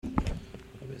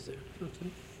is there.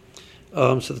 Okay.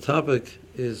 So the topic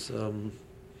is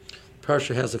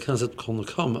Parsha has a concept called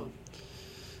Nekama.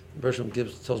 Parsha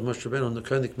tells Moshe Rabbeinu,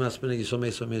 "Nekama masmini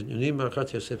yisomei somei yunim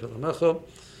marchat Yosef elamacha,"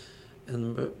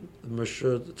 and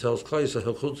Moshe tells Klal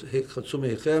Yisrael, "Hechatzu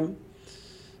meichem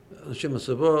Hashem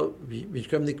asavo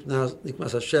v'yikram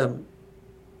nikmas Hashem."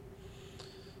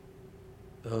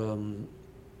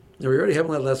 Now we already have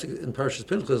one last in Parshas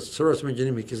Pinchas. So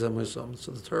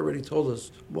the Torah already told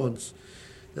us once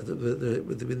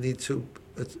that we need to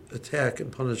attack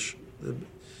and punish the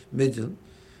Midian.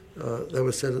 That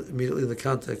was said immediately in the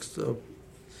context of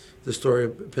the story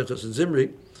of Pinchas and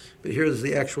Zimri. But here is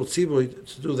the actual tzibur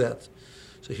to do that.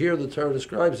 So here the Torah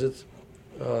describes it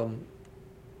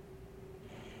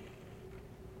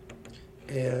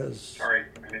as... Sorry,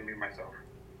 I didn't mute myself.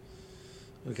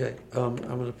 Okay, I'm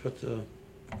going to put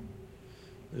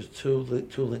there's two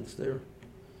links there.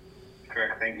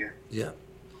 Correct, thank you. Yeah.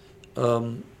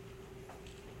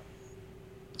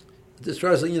 This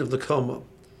tries the union of Nekama.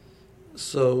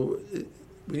 So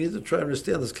we need to try to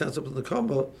understand this concept of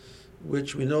Nekama,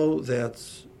 which we know that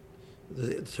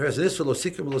the Torah has an Isra lo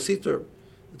sikrim lo situr.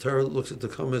 The Torah looks at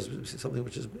Nekama as something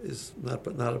which is not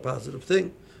a positive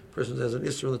thing. A person has an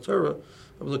Isra in the Torah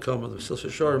of Nekama, the Silsha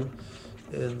Sharm,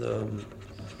 in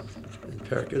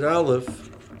Perek Yud Aleph.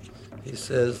 He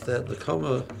says that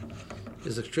Nekama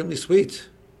is extremely sweet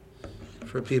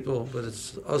for people, but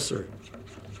it's usher.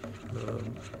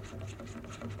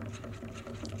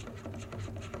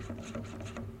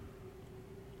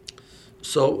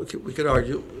 So we could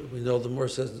argue, we know the Mor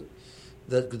says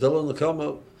that Gedol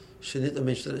Nekama Shnei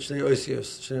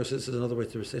Oisios. Shnei Oisios is another way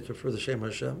to refer the Shem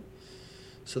Hashem.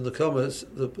 So Nekama,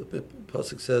 the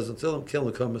pasuk says, until him kill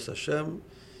Nekama Hashem,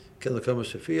 kill Nekama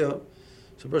Shafia.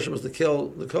 So Bershom was the kill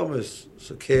Nekama,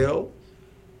 so kill,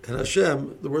 and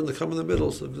Hashem, the word Nekama in the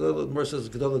middle. So the Mor says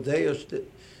Gedol Deyosh.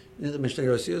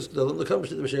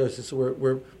 So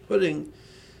we're putting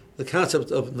the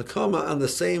concept of Nekama on the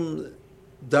same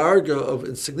darga of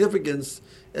insignificance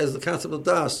as the concept of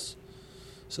das.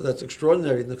 So that's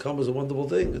extraordinary. Nekama is a wonderful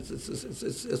thing.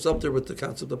 It's up there with the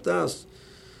concept of das.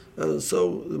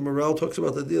 So the morale talks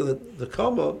about the idea that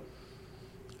Nekama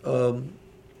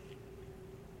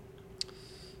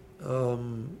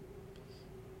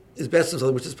is best in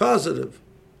something which is positive.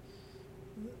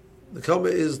 The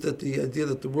Nekama is that the idea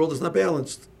that the world is not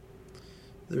balanced.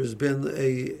 There's been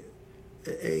a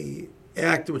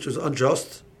act which was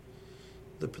unjust.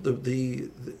 The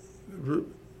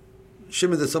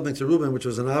Shimon did something to Reuben which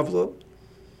was an avla.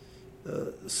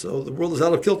 So the world is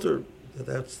out of kilter.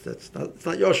 It's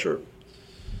not yosher.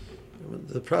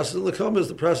 The process of the Nekama is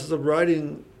the process of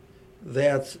writing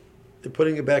that and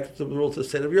putting it back to the world to the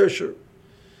state of yosher.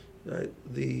 Right?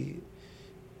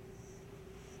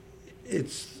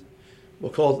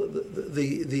 We'll call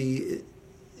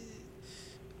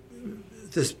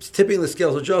this tipping the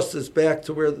scales of justice back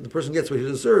to where the person gets what he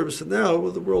deserves. And now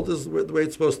the world is the way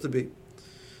it's supposed to be.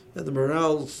 And the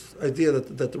morale's idea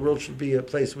that the world should be a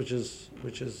place which is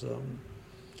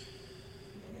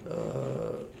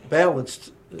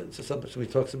balanced. It's something we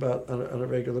talks about on a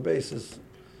regular basis.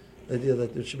 The idea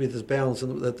that there should be this balance,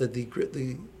 and that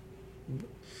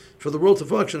for the world to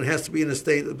function, it has to be in a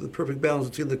state of the perfect balance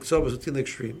between the ksavos, between the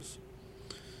extremes.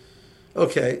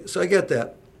 Okay, so I get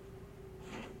that.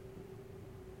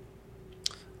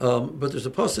 But there's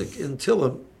a pasuk in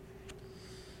Tillim,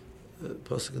 in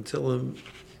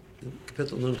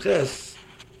Kapitel Nun Ches.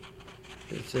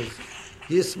 It says,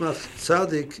 "Yismach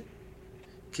tzadik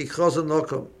ki chazon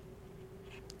nokom."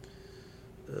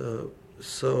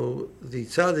 So the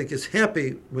tzaddik is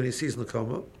happy when he sees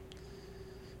Nekama,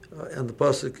 and the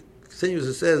pasuk continues.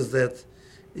 It says that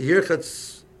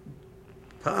Yirchatz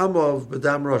Pa'amov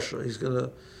B'dam Rasha. He's going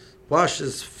to wash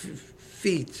his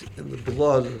feet in the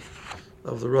blood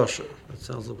of the Rasha. That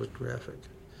sounds a little bit graphic.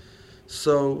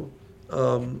 So,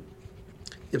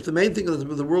 if the main thing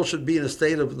of the world should be in a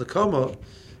state of Nekama,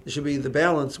 it should be the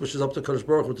balance, which is up to Kadosh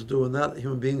Baruch Hu to do, and not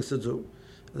human beings to do.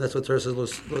 And that's what Torah says.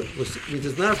 It's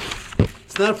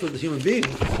not for the human being.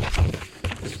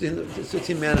 It's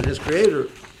between man and his Creator.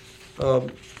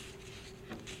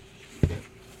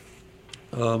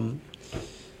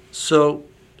 So,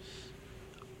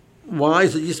 why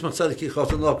is it Yismach Tzadik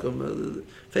Yichas Enokim?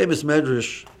 Famous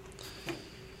medrash,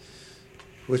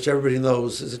 which everybody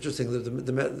knows, is interesting. That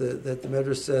the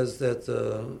medrash says that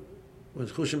when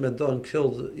Hushim ben Don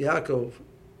killed Yaakov,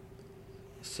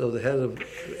 so the head of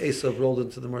Esav rolled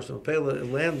into the Marsh of Pela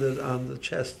and landed on the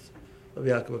chest of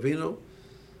Yaakov Avinu.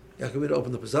 Yaakov Avinu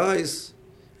opened up his eyes,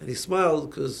 and he smiled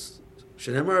because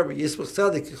Shenemar Yisbach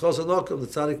Tzadik Yichos Nokum. The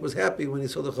Tzadik was happy when he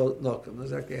saw the Nokum.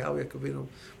 That's exactly how Yaakov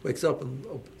wakes up and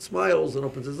smiles and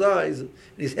opens his eyes and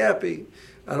he's happy.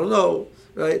 I don't know,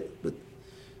 right? But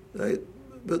like,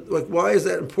 why is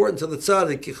that important to the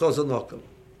Tzadik Yichos Nokum?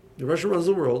 The Rosh runs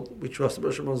the world. We trust the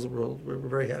Rosh runs the world. We're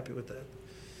very happy with that.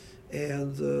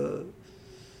 And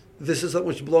this is something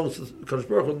which belongs to Kadosh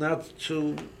Baruch Hu, not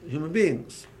to human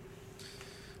beings.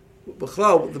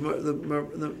 B'chlal,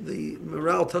 the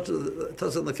morale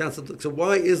touches on the concept. So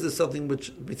why is this something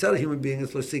which mitzad a human being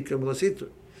is l'sikra and l'sitr?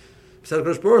 Mitzad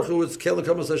Kadosh Baruch Hu, it's kel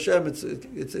nekamas Hashem. It's a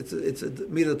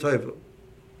midah toiva.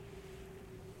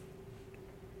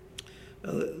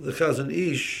 The Chazon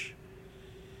Ish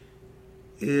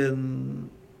he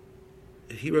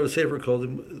wrote a sefer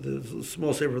called the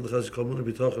small sefer of the Chazon called Munah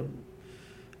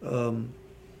B'tochen.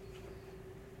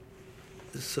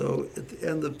 So at the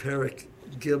end of Perek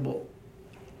Gimel,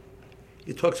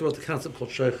 he talks about the concept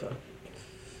called Sheicha.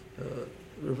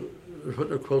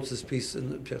 Hutner quotes this piece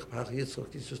in Pech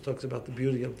Yitzchak. He just talks about the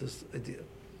beauty of this idea.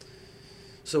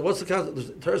 So what's the concept?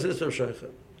 The Torah says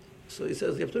Sheicha. So he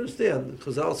says you have to understand.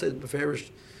 Chazal said beferish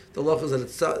the law is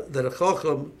that a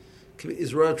chacham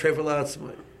is royal treifa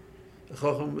la'atzmai. A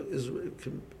chacham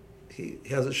he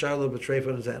has a shiloh of a treifa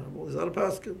on his animal. He's not a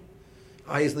paskin.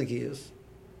 Ayis negiyas.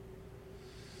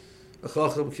 A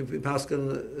chacham can be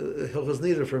paskin hilchos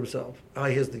neder for himself.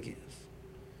 His negiyas.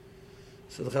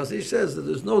 So the Chazon Ish says that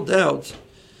there's no doubt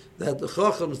that the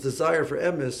chacham's desire for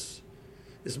emes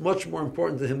is much more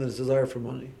important to him than his desire for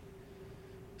money.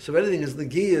 So if anything, his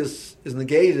negiyas is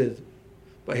negated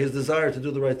by his desire to do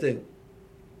the right thing.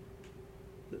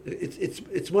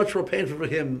 It's much more painful for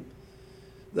him.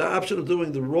 The option of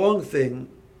doing the wrong thing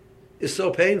is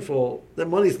so painful that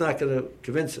money's not going to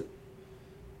convince him.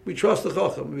 We trust the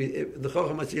chacham. The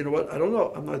chacham might say, you know what, I don't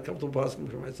know. I'm not comfortable asking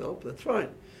for myself. That's fine.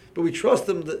 But we trust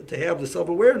him to have the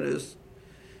self-awareness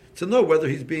to know whether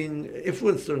he's being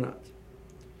influenced or not.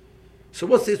 So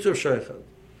what's the issue of sheicha?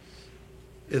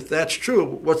 If that's true,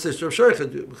 what's the issue of sheicha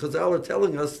do? Because Allah are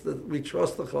telling us that we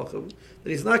trust the chacham, that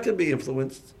he's not going to be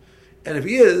influenced. And if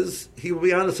he is, he will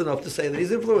be honest enough to say that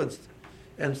he's influenced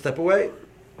and step away,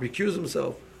 recuse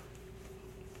himself.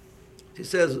 He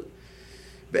says,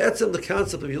 Be'etzem, the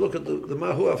concept, if you look at the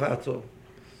Mahu Avato,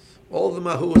 all the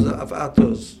Mahus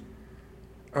Avatos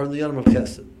are in the Yom of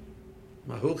Chesed.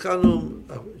 Mahu Chanum,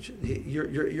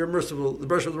 you're merciful. The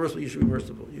birth of the merciful, you should be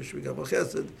merciful. You should be Gabal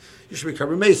Chesed. You should be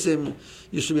Karber Mesim.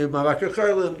 You should be Mavakar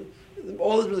Charlim.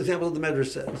 All these examples the Medrash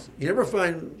says. You never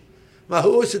find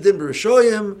Mahu Isidim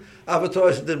B'Rishoyim, Avato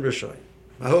Isidim B'Rishoyim.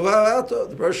 Mahu Avato,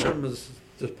 the Bershom is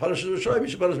to punish Rishoyim, you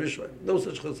should punish Rishoyim. No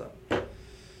such chazal.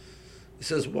 He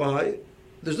says, why?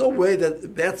 There's no way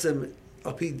that Betzim,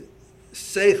 Alpi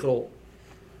Seichel,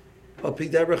 Alpi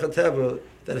Debrach HaTeva,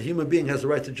 that a human being has the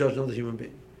right to judge another human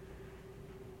being.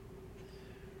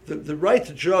 The right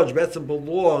to judge, Betzim,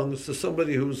 belongs to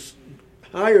somebody who's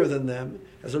higher than them,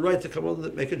 has a right to come on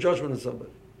and make a judgment on somebody.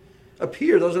 A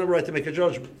peer doesn't have a right to make a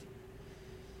judgment.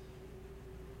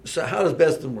 So how does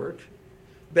Bezdin work?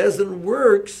 Bezdin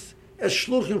works as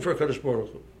shluchim for Kadosh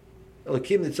Baruch Hu.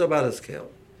 Elokim nitzobad eskel.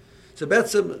 So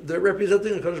Betzim, they're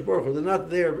representing a Kadosh Baruch Hu. They're not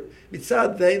there.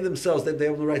 Mitzad, they themselves, they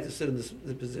have the right to sit in this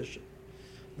position.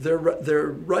 Their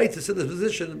right to sit in this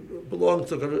position belongs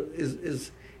to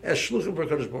is as shluchim for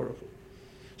Kadosh Baruch Hu.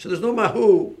 So there's no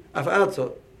mahu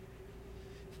avato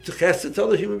to chesed to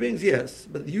other human beings. Yes,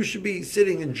 but you should be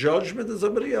sitting in judgment on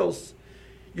somebody else.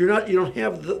 You're not. You don't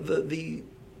have the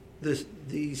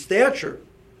stature.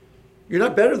 You're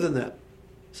not better than them.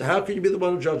 So how can you be the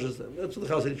one who judges them? That's what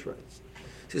the Chazon Ish writes.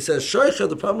 So he says sheicha.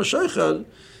 The problem with sheicha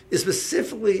is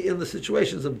specifically in the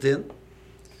situations of din,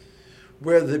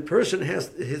 where the person has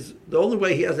the only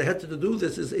way he has a head to do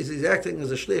this is he's acting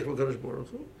as a shliach for Kadosh Baruch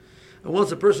Hu. And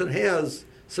once a person has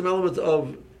some element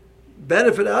of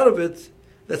benefit out of it,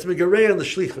 that's megarei on the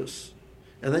shlichus,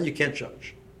 and then you can't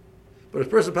judge. But if a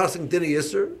person passing din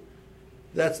yisr,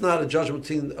 that's not a judgment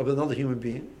of another human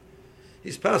being.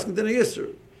 He's passing din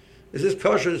yisr. Is this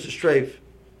kosher? Is this strafe?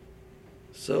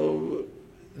 So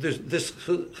this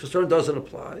chesron doesn't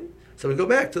apply. So we go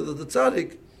back to the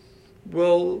tzaddik.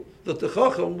 Well, the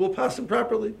chacham will pass him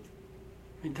properly.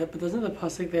 But doesn't the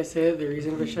pasuk there say that the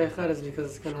reason for sheicha is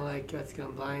because it's going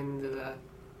to blind the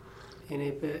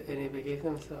inei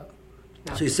begechim?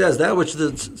 So he says that which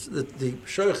the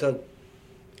sheicha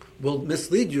will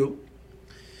mislead you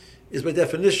is by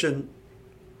definition.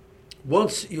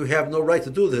 Once you have no right to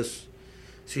do this,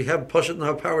 so you have pashat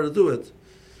no power to do it.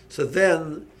 So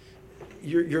then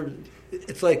you're.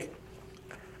 It's like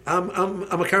I'm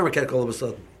a karma cat all of a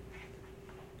sudden.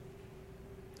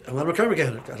 I'm not a car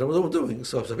mechanic. I don't know what I'm doing.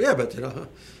 So I said, yeah, but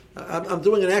I'm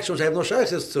doing an action which I have no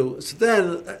shaykhs to. So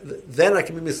then I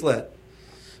can be misled.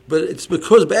 But it's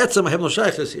because b'etzem I have no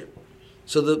shaykhs here.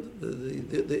 So the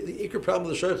ikar problem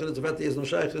of the shaykhs is about the is no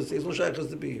shaykhs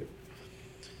to be here.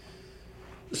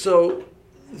 So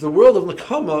the world of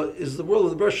Nekama is the world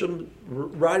of the Bershom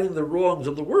righting the wrongs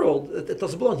of the world. It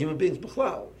doesn't belong to human beings.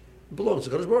 B'chlal. It belongs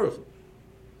to Kadosh Baruch Hu.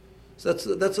 So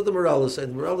that's what the morale is saying.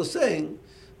 The morale is saying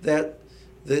that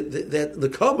that the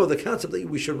Nekama, the concept that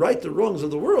we should right the wrongs of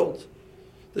the world,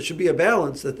 there should be a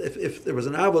balance. That if there was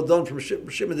an avodah done from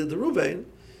Shimon to Reuven,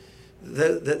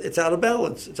 that it's out of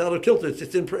balance. It's out of kilter.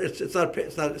 It's not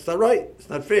right. It's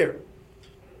not fair.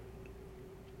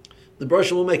 The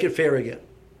Bershom will make it fair again.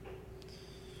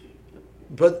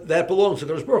 But that belongs to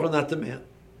Kadosh Baruch Hu, not the man.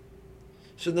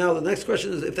 So now the next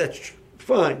question is, if that's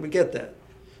fine, we get that.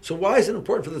 So why is it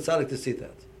important for the tzaddik to see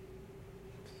that?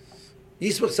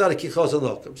 Yismach tzaddik yichaz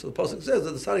al-nokam. So the pasuk says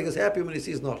that the tzaddik is happy when he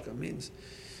sees nokam. Means,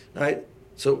 right?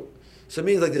 So it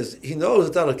means like this. He knows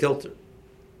it's out of kilter,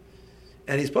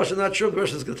 and he's partially not sure if the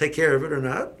person is going to take care of it or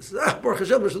not. He says, Baruch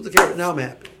Hashem, the person will take care of it. Now I'm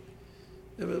happy.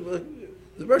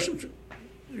 The person,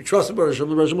 you trust the Baruch Hashem,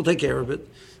 the person will take care of it.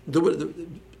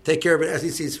 Take care of it as he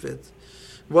sees fit.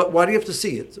 Why do you have to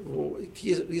see it?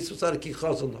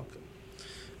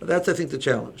 That's, I think, the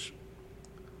challenge.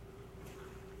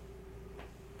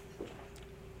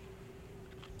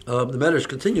 The Medrash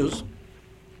continues.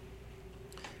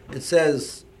 It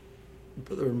says,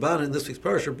 the Ramban in this week's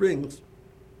Parsha brings,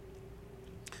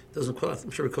 doesn't quite,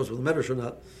 I'm sure it goes with the Medrash or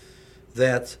not,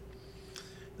 that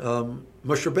Moshe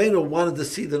Rabbeinu wanted to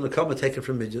see the Nekama taken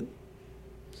from Midian,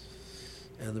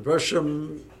 and the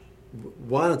Bershom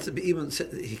wanted to be even.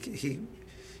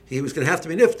 He was going to have to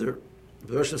be nifter.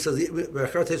 The Bershom says,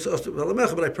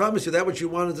 "But I promise you that which you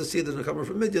wanted to see the Nekama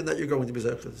from Midian, that you're going to be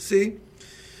zecher to see."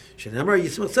 The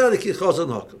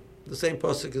same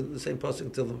pasuk in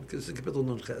Tehillim, because it's Kapitel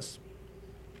Nun Ches.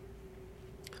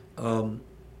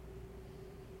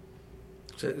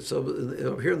 So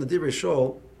here in the Divrei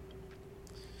Shol,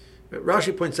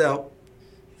 Rashi points out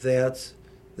that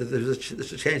there's a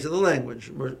change in the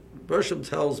language. Bershom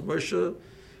tells Moshe,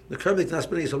 the Kermik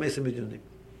Nasbeni is Homesa Midyunim.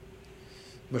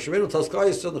 Moshe Rabbeinu tells Klal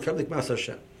Yisrael, the Kermik Mas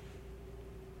Hashem.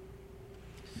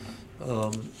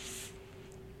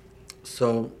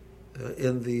 So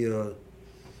in the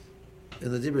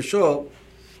Divrei Shol,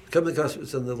 the Kermik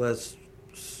it's in the last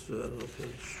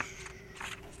page.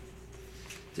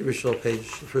 Divrei Shol page,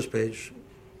 the first page.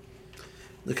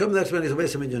 The Kermik Nasbeni is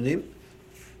Homesa Midyunim.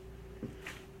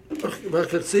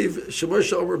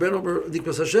 Shemosha Omer Ben Omer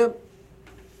Nikmas Hashem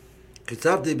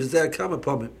Kitzavdi B'zeh Kama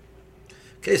Pamim.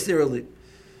 Case nearly.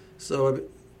 So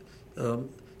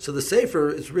the Sefer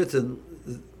is written.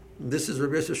 This is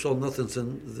Rabbi Yosef Shol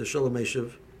Nothinson, the Sholem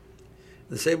Eshiv.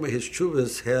 The same way his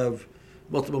Chuvas have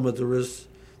multiple Maduras,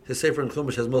 his Sefer and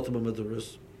Chumash has multiple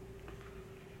Maduras.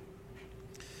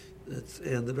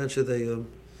 And eventually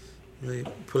they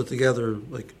put it together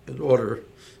like in order.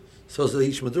 So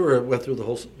each Madura went through the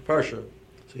whole Parsha.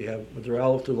 So you have Madura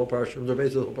Aleph through the whole Parsha, Madura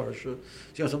Beis through the whole Parsha. So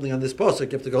you have something on this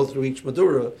pasuk, you have to go through each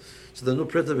Madura. So the new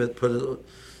print of it put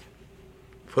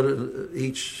it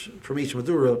each from each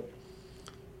Madura.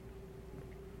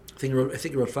 I think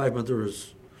he wrote 5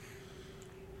 Maduras.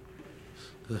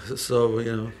 So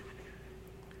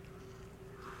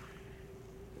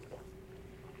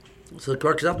So the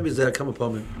Kark Zaptim is there come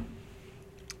upon him.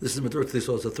 This is Madura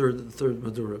Tliso, it's the third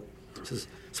Madura. It says,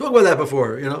 spoke about that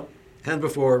before, hand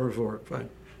before, fine.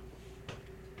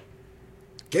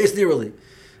 Case nearly.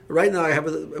 Right now, I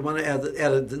want to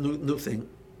add a new thing.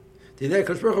 The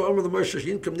Nekama Baruch Hu Omer l'Moshe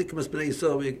Yinkom Nikamas Bnei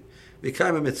Yisrael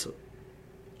V'Kayim HaMitzvah.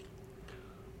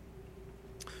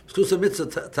 S'kus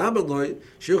HaMitzvah Tamad Loi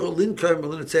Sheyuchol Linkom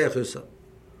V'Linetzeach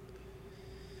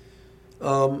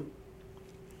Yisrael.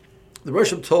 The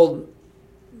Rosham told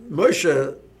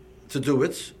Moshe to do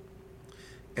it,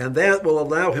 and that will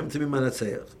allow him to be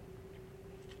Manatzeach.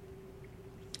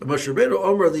 Moshe Rabbeinu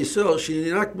Omer l'Yisrael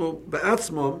She'inakmu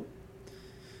Ba'atzmom,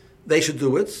 they should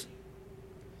do it.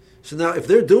 So now, if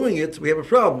they're doing it, we have a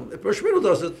problem. If Moshe Rabbeinu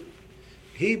does it,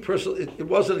 it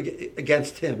wasn't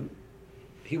against him.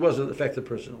 He wasn't affected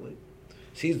personally.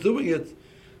 So he's doing it,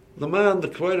 L'man the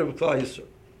K'void of Klal Yisrael.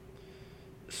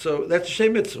 So that's a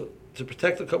Shem Mitzvah, to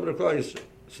protect the covenant of Klal Yisrael.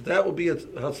 So that will be a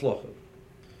Hatzlacha.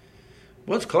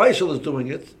 Once Klal Yisrael is doing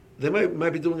it, they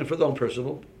might be doing it for their own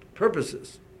personal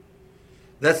purposes.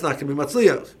 That's not going to be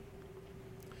Matzliach.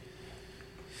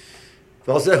 He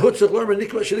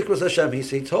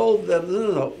told them,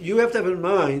 no, you have to have in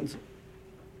mind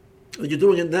that you're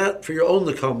doing it not for your own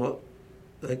Nekama.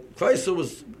 Like Klal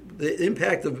Yisrael the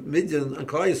impact of Midian on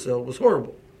Klal Yisrael was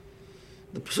horrible.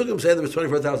 The Pesukim say there was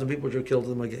 24,000 people which were killed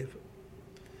in the Magev.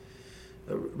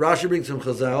 Rashi brings some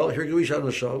Chazal, Hirguish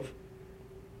Anashov,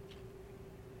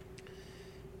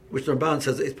 which the Ramban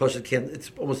says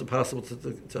it's almost impossible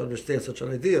to understand such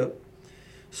an idea.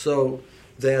 So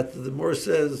that the Mor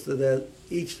says that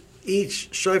each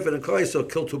shofet and klaiso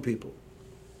killed 2 people.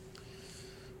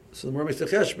 So the Mor makes the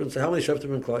cheshbon. So how many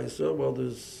shoftim and klaiso? Well,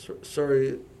 there's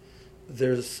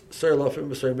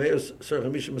Lafim, Sari Meos, Sari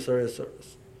Hamishim, Sari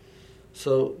Asaris.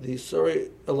 So the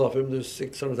Sari Alafim, there's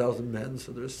 600,000 men,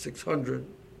 so there's 600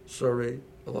 Sari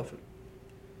Alafim.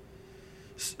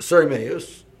 Sari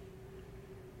Meos,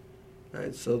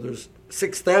 right? So there's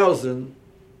 6,000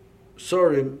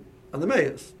 Sorim on the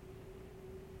Meos.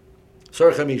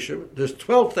 Sari Chamishim, there's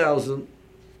 12,000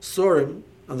 Sorim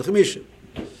on the Chamishim.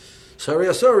 Sari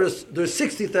Asaris, there's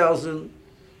 60,000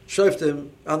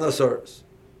 Shoftim on the Asaris.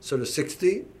 So there's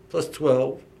 60 plus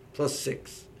 12 plus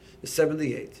 6 is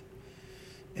 78.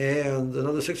 And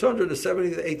another 600 is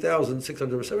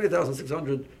 78,600.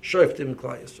 78,600 Shoftim and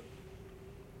Klai.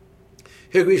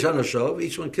 Here Grish Hanashov,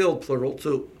 each one killed, plural,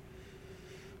 2.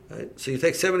 Right? So you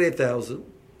take 78,000,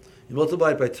 you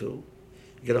multiply it by 2, you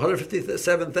get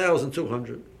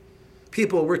 157,200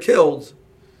 people were killed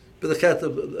by the cat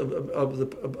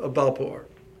of Balpor.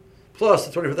 Plus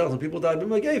the 24,000 people died by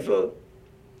Magefa.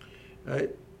 Right?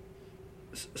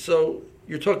 So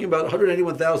you're talking about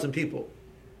 181,000 people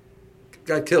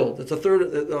got killed. That's a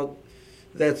third.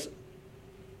 That's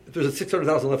if there's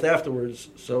 600,000 left afterwards,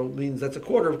 so it means that's a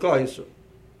quarter of Klal Yisrael.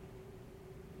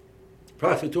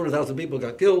 Approximately 200,000 people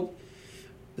got killed.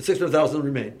 The 600,000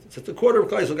 remained. So it's a quarter of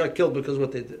Klal Yisrael got killed because of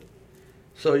what they did.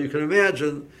 So you can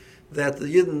imagine that the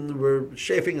Yidden were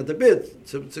chafing at the bit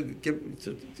to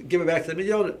give it back to the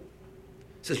Midyanim.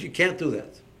 Says you can't do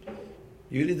that.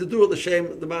 You need to do it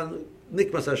l'shem the man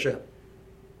nikmas Hashem.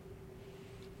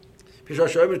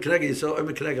 Pishash omer keneged Yisrael,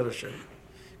 omer keneged Hashem.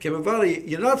 Kemevari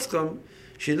Yinatzcham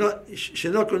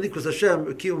shenakro nikmas Hashem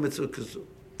kivu mitzvah kazu.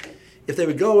 If they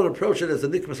would go and approach it as a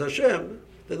nikmas Hashem,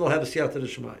 then they'll have a siyata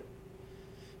d'shmayim.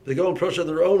 If they go and approach it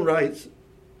their own rights,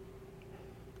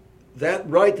 that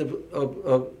right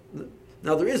of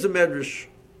now there is a medrash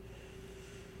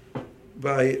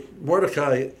by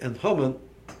Mordechai and Haman.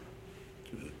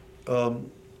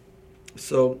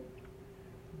 So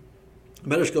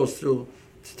Medrash goes through,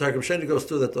 Targum Sheni goes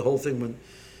through that the whole thing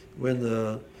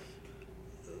when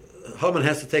Haman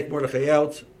has to take Mordechai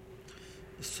out.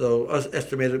 So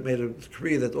Esther made a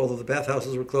decree that all of the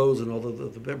bathhouses were closed and all of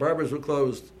the barbers were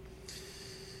closed.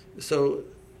 So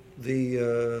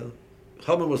the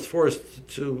Haman was forced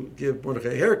to give Mordechai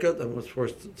a haircut and was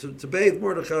forced to bathe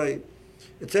Mordechai,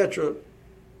 etc.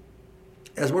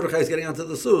 As Mordechai is getting onto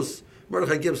the sus,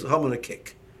 Mordechai gives Haman a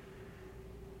kick.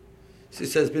 So he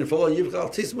says, "Bin follow yivcha al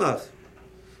tismach,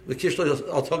 v'kishlo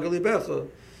al togali becha."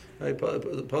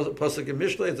 Pasuk in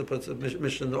Mishlei, it's a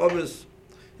Mishnah in the Ovis.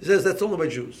 He says that's only by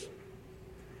Jews.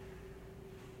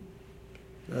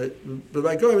 Right? But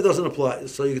by Goyim it doesn't apply.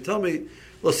 So you can tell me,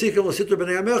 "Lo sikam lo sitra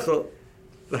b'nei amecha,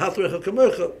 v'hatrecha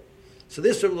kamecha." So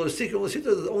this lo sikam lo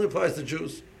sitra only applies to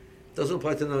Jews. It doesn't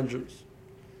apply to non-Jews.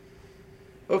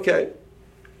 Okay.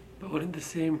 But wouldn't the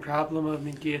same problem of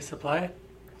Midgias apply?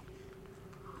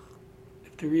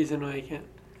 If the reason why you can't.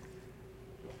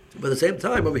 But at the same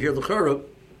time, over here, l'chara,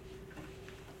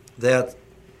 but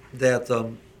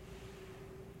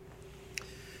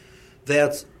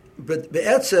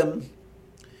be'etzem,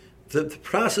 the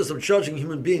process of judging a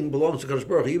human being belongs to Kadosh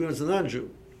Baruch Hu, even if it's a non-Jew.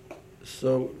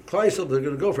 So, Klal Yisrael, they're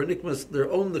going to go for nikmas,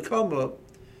 their own Nekama.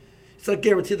 It's not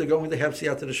guaranteed they're going to have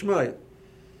siyata d'shmaya,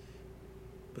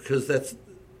 because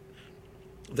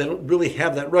they don't really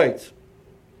have that right.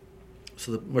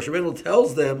 So the Moshe Rabbeinu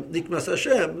tells them, Nikmas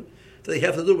Hashem, that they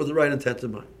have to do it with the right intent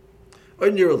in mind.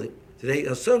 Ordinarily, today,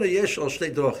 Hasana Yesh al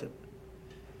Shtei Dochim.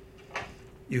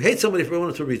 You hate somebody for one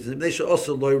or two reasons. They should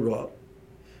also loy raw.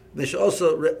 They should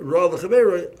also raw the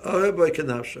chaveroi ahoboy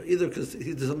kanafsha. Either because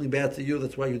he did something bad to you,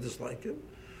 that's why you dislike him,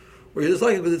 or you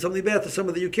dislike him because he did something bad to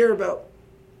somebody that you care about.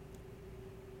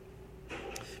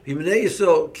 B'minei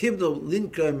Yisrael kibno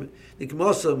linkam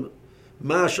nikmasam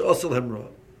mash osel hemra.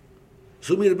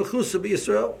 Zumi lebechusa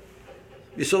b'Yisrael.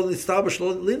 Yisrael nistabish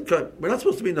linkam. We're not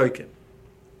supposed to be noikim.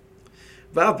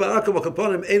 V'av ba'akom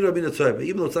akaponim ein rabin atzayva.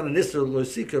 Even though it's not an Israel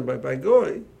loisika by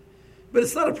goy, but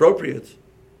it's not appropriate.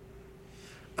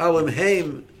 Alim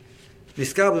heim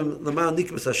niskabim l'man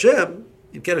nikmas Hashem.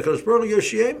 You can't Kadosh Baruch Hu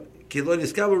yoshiem ki lo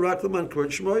niskabim rak l'man kvod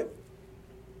shmoy.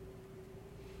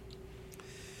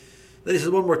 Then he says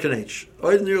one more kanech.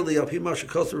 Ordinarily, al pi masha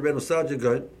koser Rabbeinu Sadia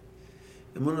God,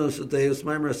 emunos adeus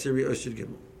maimer asiri osid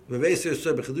gimel. V'veisi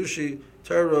yosef b'chedushi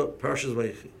Torah Parshas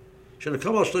Vayechi.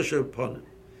 Nekama al shlosha panim.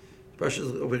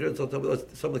 Parshas over here, some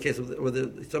of the cases where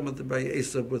some of the by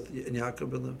Esav with and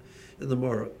Yaakov in the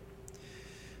Morah.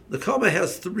 Nekama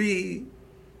has three.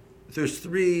 There's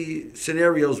three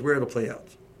scenarios where it'll play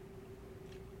out.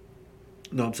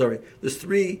 No, I'm sorry. There's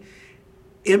three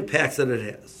impacts that it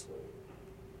has.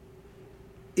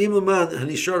 Im Laman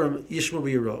Hanisharim Yishma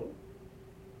V'Yiro.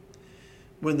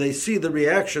 When they see the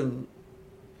reaction,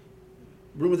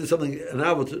 Reuben did something,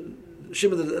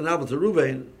 Shimon did an avot to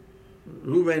Reuben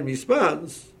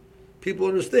responds, people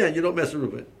understand, you don't mess with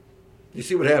Reuben. You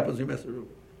see what happens, you mess with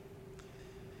Reuben.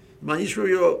 Man Yishma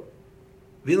V'Yiro,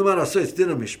 V'Laman Asay, it's din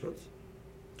of mishpat.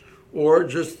 Or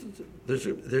just, there's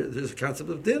a concept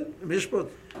of din, mishpat.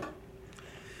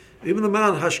 Even the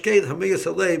man hashkeit hamiyas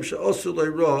aleib she'osu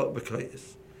le'ra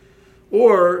b'kayis.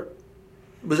 Or,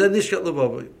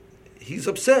 he's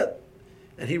upset,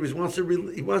 and he wants to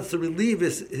relieve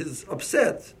his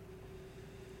upset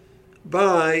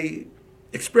by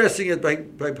expressing it by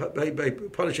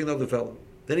punishing the other fellow.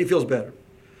 Then he feels better.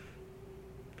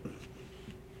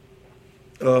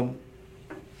 Omar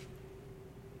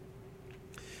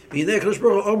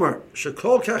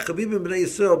shekol kach chavivim b'nei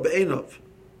Yisrael be'enov.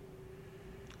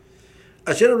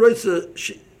 Asher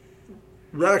roitze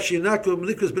rak sheinaku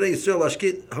melikus b'nei Yisrael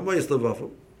ashkit hamayis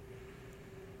levavim.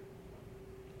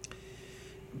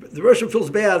 The Russian feels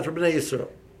bad for Bnei Yisrael.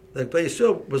 That Bnei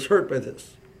Yisrael was hurt by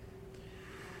this.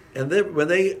 And then when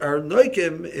they are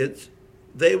noikim,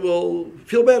 they will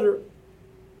feel better.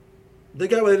 They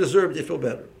got what they deserved, they feel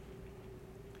better.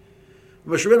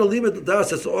 No,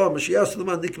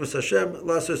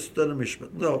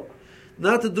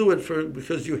 not to do it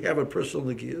because you have a personal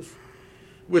negias,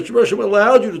 which Russia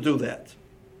allowed you to do that.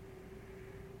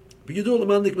 But you do it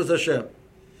l'man nikmas Hashem.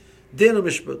 Din of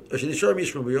mishpat, ashenishar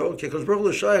mishma b'yo, because Baruch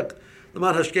l'shayach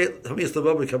l'man hashket hamis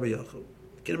l'vav b'kabayachol.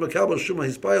 Kin makabel shuma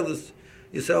his pilus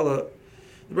yisala.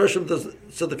 The Russian does,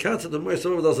 so the concept of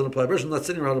Moisés doesn't apply. The Russian not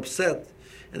sitting around upset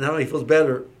and how he feels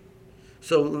better.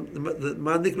 So the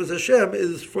man nikmas Hashem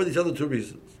is for these other two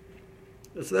reasons.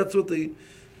 So that's what the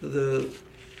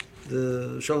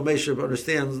Shalom Esheb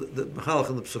understands the Mahalach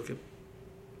and the Psukim.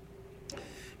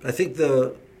 I think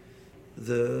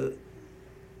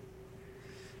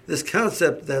this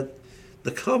concept that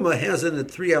the Kama has in it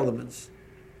three elements.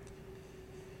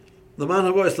 The man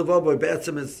who was the Vaboy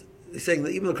Batsim is saying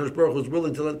that even the Kosh Baruch Hu is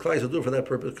willing to let Klai Yisrael do it for that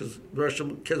purpose, because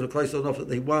Hashem cares about Klai Yisrael enough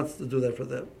that he wants to do that for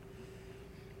them.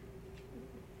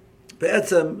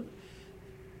 Batsim,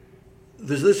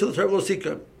 there's this of the Torah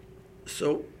Sikkim.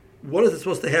 So, what is it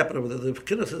supposed to happen over there? The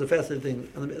Kiddush says a fascinating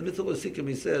thing. In the Mitzvah Sikkim,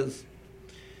 he says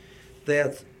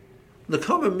that the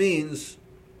Kama means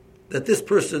that this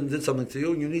person did something to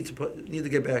you, and you need to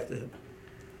get back to him.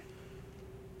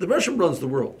 The Russian runs the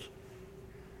world.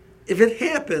 If it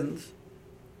happens,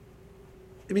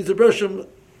 it means the Russian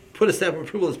put a stamp of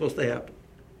approval that's supposed to happen.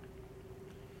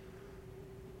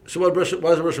 So why does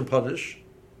the Russian punish?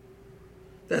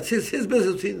 That's his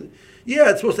business.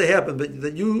 Yeah, it's supposed to happen, but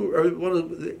that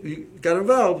you got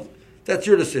involved, that's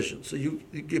your decision. So you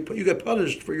get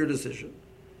punished for your decision.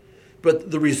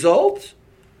 But the result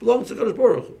belongs to Kadosh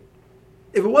Baruch Hu.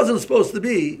 If it wasn't supposed to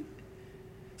be,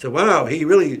 so wow,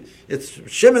 it's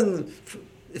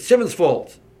Shimon's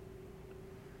fault.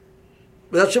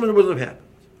 Without Shimon, it wouldn't have happened.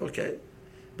 Okay,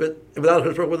 but without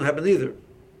Kadosh Baruch Hu, it wouldn't have happened either.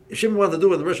 If Shimon wanted to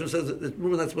do it, the Russian says that it's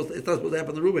not supposed to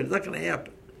happen to Reuben. It's not going to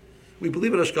happen. We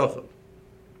believe in Hashkacha.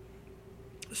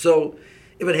 So,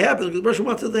 if it happens, the Russian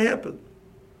wants it to happen.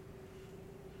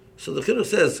 So the Chiddush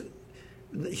says,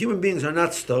 human beings are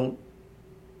not stone.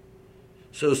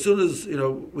 So as soon as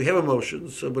we have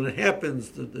emotions, so when it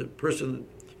happens, the person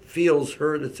feels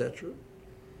hurt, etc.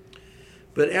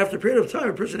 But after a period of time,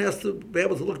 a person has to be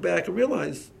able to look back and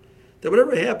realize that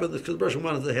whatever happened is because the Russian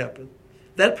wanted it to happen.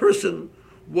 That person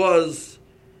was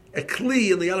a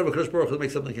kli in the Yad of HaKadosh Baruch Hu to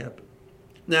make something happen.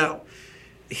 Now,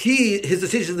 his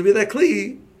decision to be that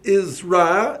kli is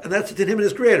Ra, and that's between him and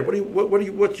his creator.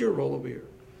 What's your role over here?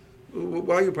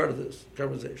 Why are you part of this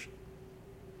conversation?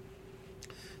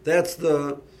 That's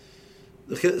the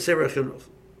Sefer HaChinuch.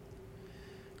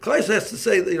 Klai has to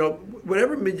say that,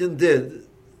 whatever Midian did,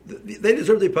 they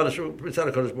deserve to be punished for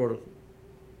Mitzvah HaKadosh Baruch Hu.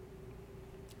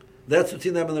 That's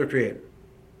between them and their creator.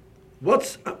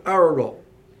 What's our role?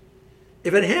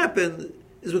 If it happened,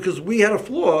 it's because we had a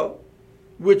flaw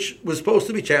which was supposed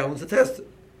to be challenged and tested.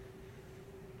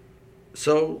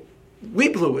 So we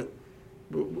blew it.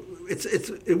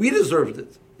 We deserved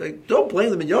it. Like, don't blame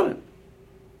the minyanim.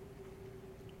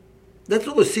 That's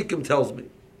what the Sikkim tells me.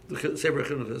 The Sefer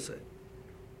HaChinuch is saying.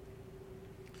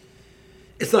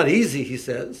 It's not easy, he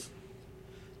says.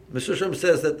 Mr. Shem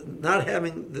says that not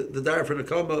having the dar for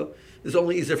Nekama is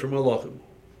only easier for Malachim.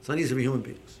 It's not easy for human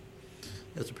beings.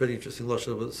 That's a pretty interesting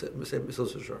lashon of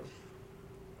Mesilas Yesharim.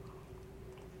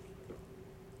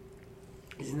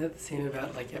 Isn't that the same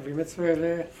about like every mitzvah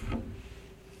there?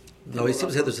 No, he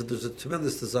seems to have there's a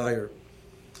tremendous desire.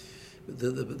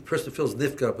 The person feels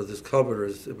nifka with his covet or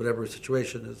whatever his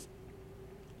situation is.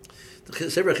 The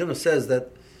Sefer Chinuch says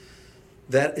that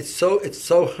it's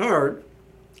so hard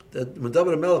that when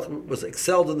David HaMelech was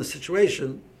excelled in the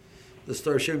situation, the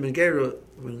story of Shimon ben Gera,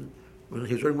 when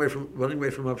he was running away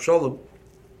from Absalom.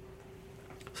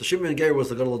 So Shimon ben Gera was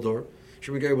the Gadol Hador.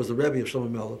 Shimon ben Gera was the Rebbe of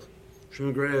Shlomo Melech.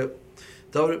 Shimon ben Gera,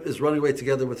 David is running away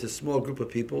together with his small group of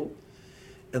people,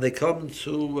 and they come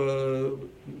to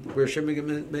where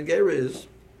Shimon ben Gera is,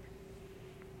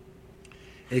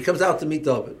 and he comes out to meet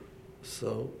David.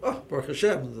 So, Baruch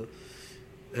Hashem,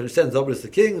 I understand David is the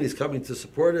king, and he's coming to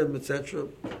support him, etc.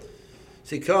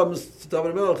 So he comes to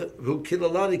David HaMelech, who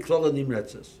kilalani klala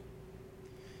nimretzes.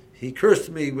 He cursed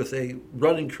me with a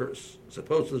running curse, as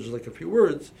opposed to just like a few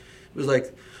words. It was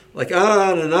like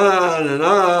on and on and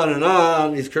on and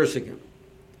on. He's cursing him.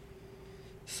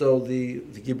 So the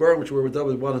Gibor, which were with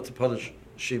David, wanted to punish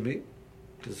Shimi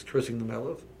because he's cursing the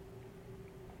Melech.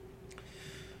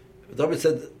 David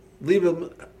said, "Leave him.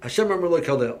 Hashem Amar Lo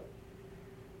Kaldel."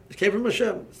 It came from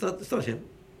Hashem. It's not him.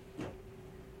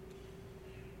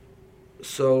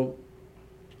 So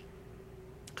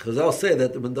Chazal say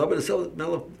that when David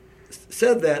Melech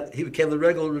said that, he became the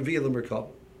regular Revi of the Merkabah.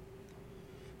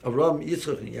 Avram,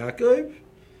 Yitzchak, and Yaakov,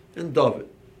 and David.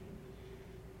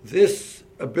 This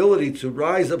ability to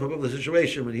rise up above the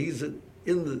situation when he's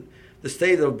in the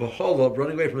state of Bahala,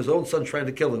 running away from his own son trying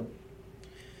to kill him,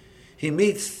 he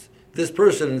meets this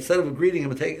person, and instead of greeting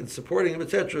him and supporting him,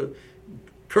 etc.,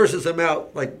 curses him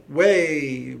out like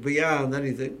way beyond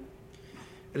anything.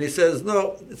 And he says,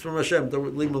 "No, it's from Hashem,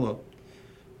 don't leave him alone."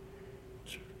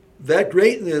 That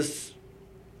greatness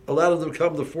allowed him to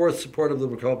become the fourth support of the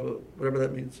Merkabah, whatever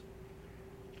that means.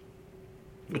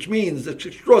 Which means it's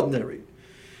extraordinary.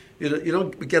 You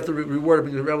don't get the reward of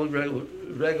being a regular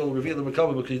Revi of the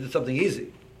Merkabah because you did something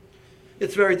easy.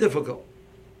 It's very difficult.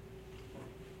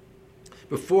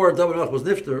 Before David HaMelech was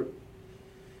Nifter,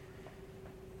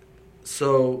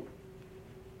 so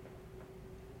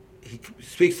he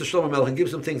speaks to Shlomo Melech and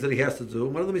gives him things that he has to do.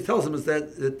 One of them he tells him is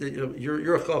that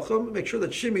you're a chacham, make sure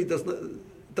that Shimi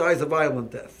dies a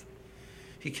violent death.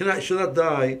 He should not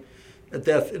die a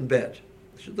death in bed.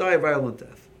 He should die a violent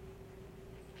death.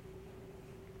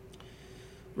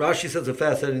 Rashi says a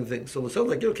fascinating thing. So it sounds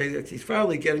like, okay, he's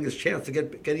finally getting his chance to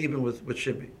get even with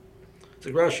Shimi. It's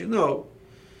like Rashi, no.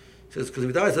 He says, because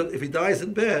if he dies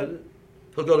in bed,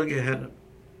 he'll go to Gehenna.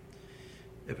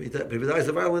 If he dies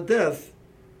a violent death,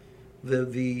 that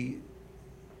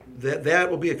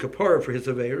will be a kapara for his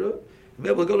aveira, and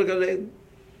then we'll go to Gan Eden.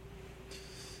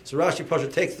 So Rashi Pasha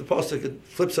takes the pasuk and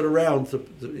flips it around.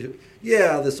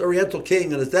 This Oriental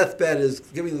king on his deathbed is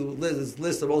giving his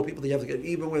list of all the people that you have to get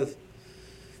even with.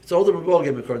 It's a whole different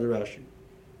ballgame according to Rashi.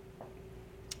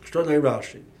 Extraordinary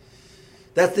Rashi.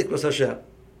 That's Nikmas Hashem.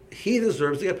 He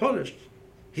deserves to get punished.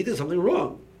 He did something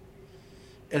wrong,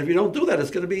 and if you don't do that,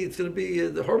 it's going to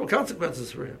be horrible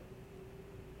consequences for him.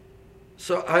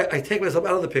 So I take myself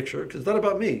out of the picture because it's not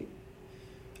about me.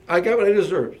 I got what I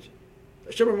deserved.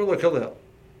 Hashem Amar Lo Kaldel.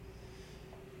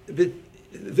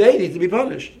 They need to be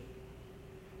punished.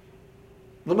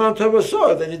 L'man tov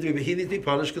asor, he needs to be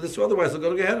punished because otherwise they'll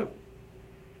go to Gehenna.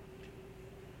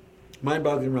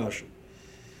 Mind-boggling Rashi.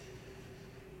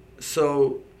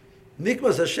 So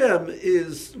Nikmas Hashem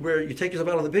is where you take yourself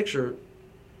out of the picture.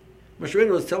 Moshe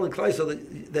Rabbeinu was telling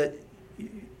Klai that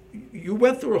you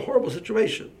went through a horrible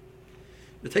situation.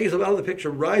 You take yourself out of the picture,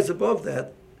 rise above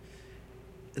that,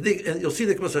 and you'll see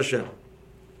Nikmas Hashem.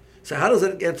 So how does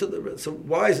that get to the? So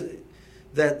why is it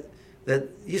that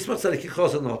Yismat Tzaddik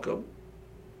Yichos Enokom?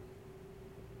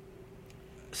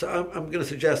 So I'm going to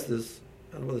suggest this.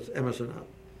 I don't know whether it's emes or not.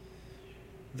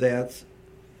 That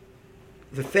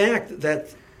the fact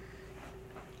that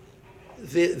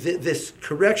this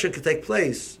correction could take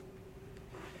place,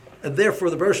 and therefore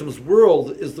the Bereshim's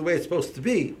world is the way it's supposed to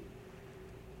be.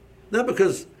 Not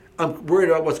because I'm worried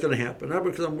about what's going to happen. Not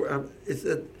because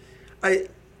the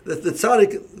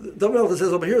tzaddik, David HaMelech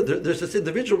says over here, there's this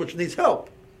individual which needs help.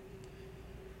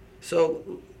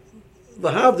 So the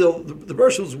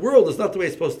Bereshim's world is not the way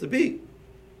it's supposed to be.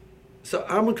 So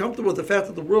I'm uncomfortable with the fact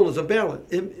that the world is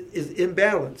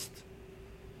imbalanced.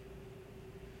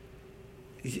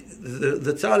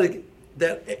 The tzaddik,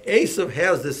 that Esav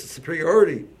has this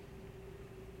superiority.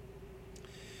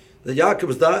 That Yaakov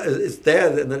is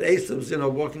dead and that Esav's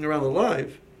walking around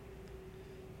alive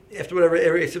after whatever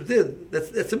Esav did. That's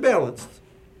imbalanced.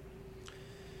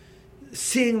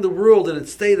 seeing the world in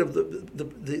its state of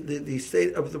the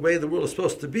state of the way the world is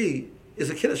supposed to be is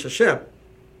a Kiddush Hashem.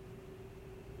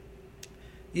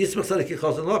 Yismach Tzaddik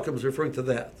Yichal Lakim is referring to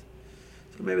that.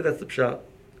 So maybe that's the pshat.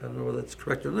 I don't know whether that's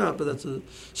correct or not, but that's a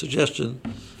suggestion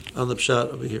on the pshat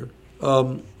over here.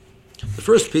 The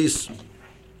first piece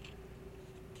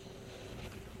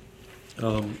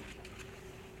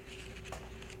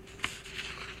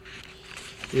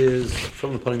is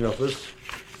from the Panim Yachlis.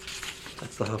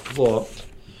 That's the Haflah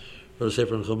for the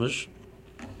Sefer and Chumash.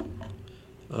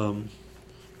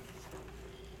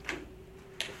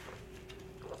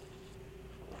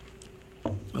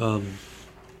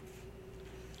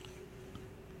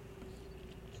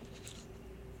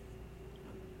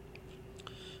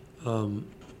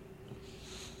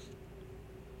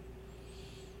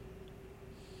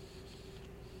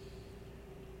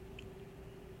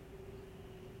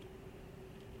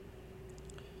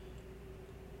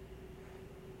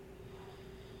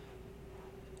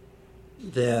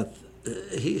 That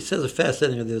he says a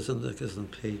fascinating idea. It's on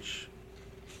page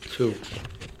 2.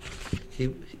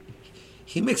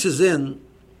 He mixes in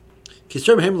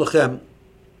Kisram Hem Lachem.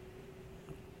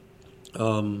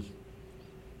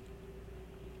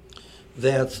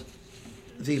 That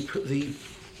the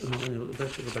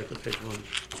let's go back to page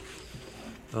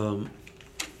 1.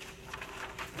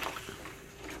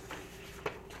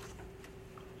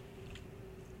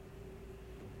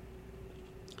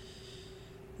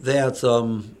 That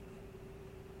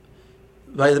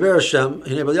by the Ber Hashem, by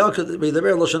the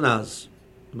Ber Loshanaz,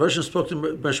 the Bershon spoke to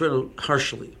Moshe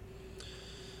harshly.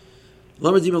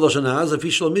 Lamadim Loshanaz, if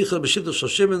he shall micha b'shivta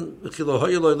shoshimin v'kilo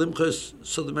hoyeloi limchos.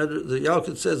 So the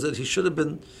Yalkut says that he should have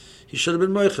been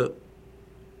moicha.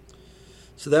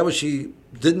 So that which he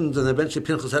didn't, and eventually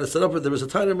Pinchas had to set up with. There was a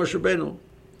time of Moshe Rabbeinu.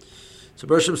 So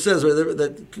Bershon says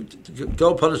that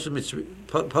go punish them.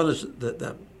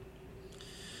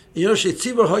 You know,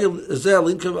 sheitziva hoyel zel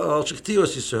linkem al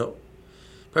shektios Yisrael.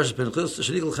 Parshas Pinchas,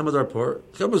 shenikol lechem adarpor.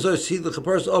 Kamazoi see the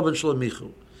kaparas oben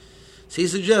shalamichu. So he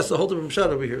suggests a whole different pshat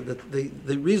over here, that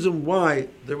the reason why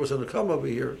there was a Nekama over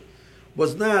here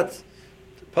was not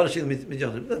punishing the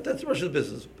Midyanim. That's Russia's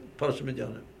business, punishing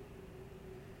Midyanim.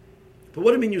 But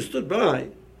what do you mean you stood by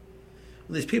when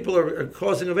these people are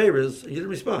causing averas and you didn't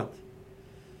respond?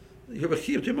 You have a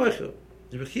chiyuv to moicha.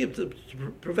 You have a chiyuv to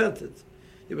prevent it.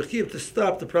 You have a chiyuv to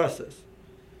stop the process.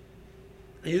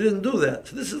 And you didn't do that.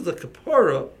 So this is the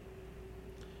kapara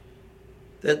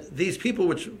that these people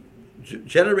which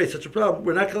generate such a problem,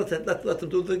 we're not going to let them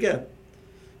do it again.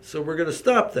 So we're going to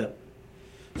stop them.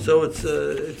 So it's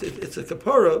a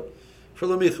kapara for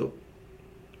lamichu.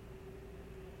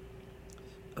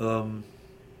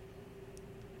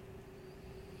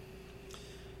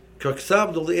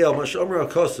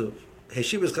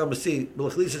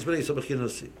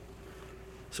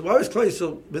 So why was Klai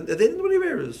so? They didn't do any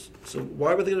errors. So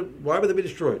why were they be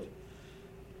destroyed?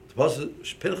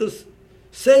 Pinchas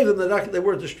saved them. They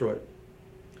weren't destroyed.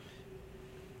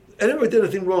 Anyone who did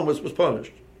anything wrong was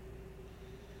punished.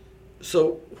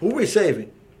 So who are we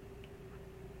saving?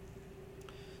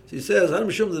 So he says, there's a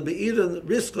concept called Be'idin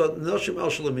Riska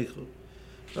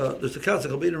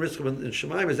when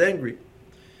Shemaim is angry.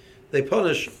 They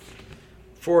punish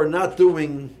for not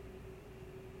doing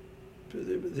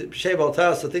the Sheval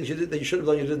Tas, the things you did that you should have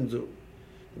done, you didn't do.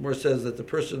 The Gemara says that the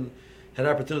person had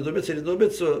an opportunity to do mitzvah, he didn't do a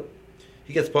mitzvah,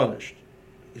 he gets punished.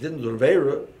 He didn't do a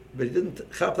veira, but he didn't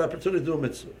have the opportunity to do a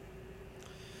mitzvah.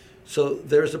 So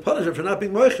there is a punishment for not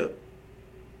being moicha.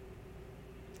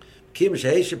 Kim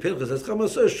sheheish pinchas has come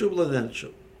so shubla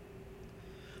nenchu.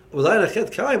 Ulayna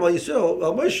chet kaim al Yisrael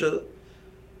al Moshe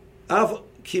av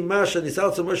kimasha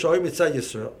nisal to Moshe oy mitzay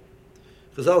Yisrael.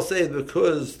 Because I'll say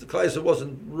because the Klaisa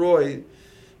wasn't Roy,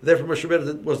 therefore Moshe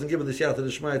Rabbeinu wasn't given the Siyata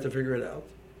D'Shmaya to figure it out.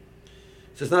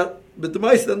 So it's not, but the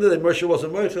Ma'aseh then that Moshe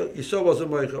wasn't Moicha, Yisrael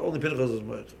wasn't Moicha, only Pinchas was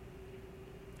Moicha.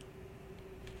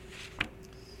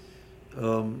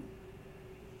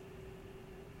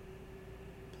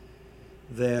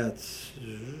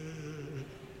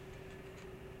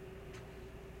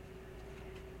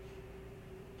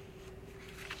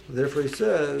 Therefore he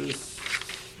says,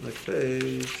 next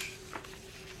page,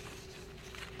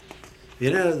 the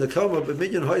Nekama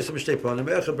b'minyan ha'isam shtepanim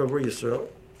echad b'avur Yisrael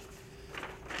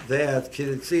that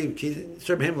kitzim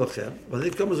serb hem lachem when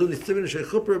it comes on the tzivin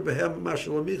shechuper b'hem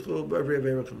mashal amichu b'avri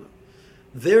averakana.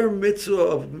 Their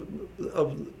mitzvah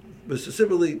of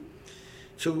specifically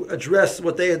to address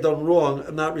what they had done wrong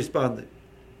and not responding.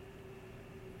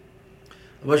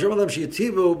 That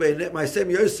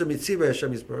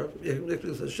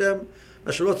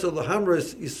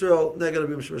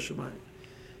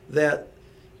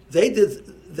they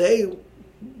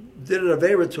did an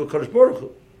avera to a Kodesh Baruch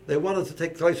Hu. They wanted to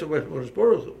take Klal Yisrael away from Kodesh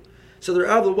Baruch Hu. So their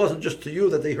avla wasn't just to you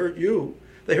that they hurt you;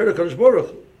 they hurt a Kodesh Baruch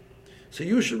Hu. So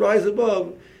you should rise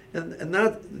above and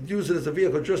not use it as a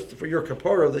vehicle just for your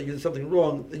kapara that you did something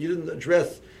wrong, that you didn't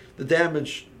address the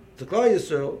damage to Klal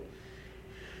Yisrael.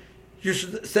 You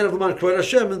should stand up L'man Kvod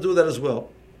Hashem and do that as well.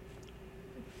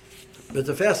 But it's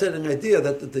a fascinating idea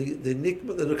that the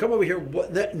Nekama over here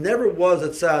never was a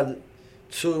tzad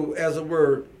to, as it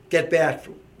were, get back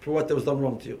for what that was done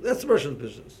wrong to you. That's the person's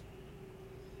business.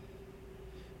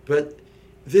 But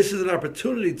this is an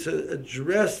opportunity to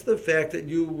address the fact that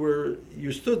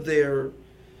you stood there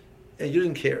and you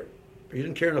didn't care. Or you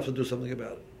didn't care enough to do something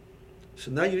about it. So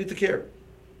now you need to care.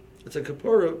 It's a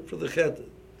kapara for the chet.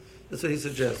 That's what he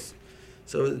suggests.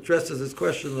 So it addresses this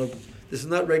question of, this is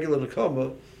not regular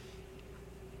Nekama.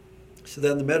 So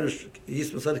then the Medrash,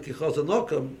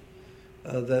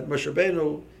 that Moshe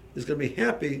Rabbeinu is going to be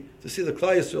happy to see the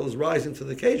Klal Yisrael is rising to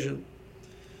the occasion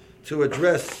to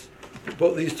address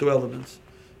both these two elements.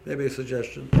 Maybe a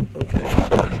suggestion. Okay.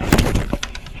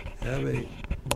 Have a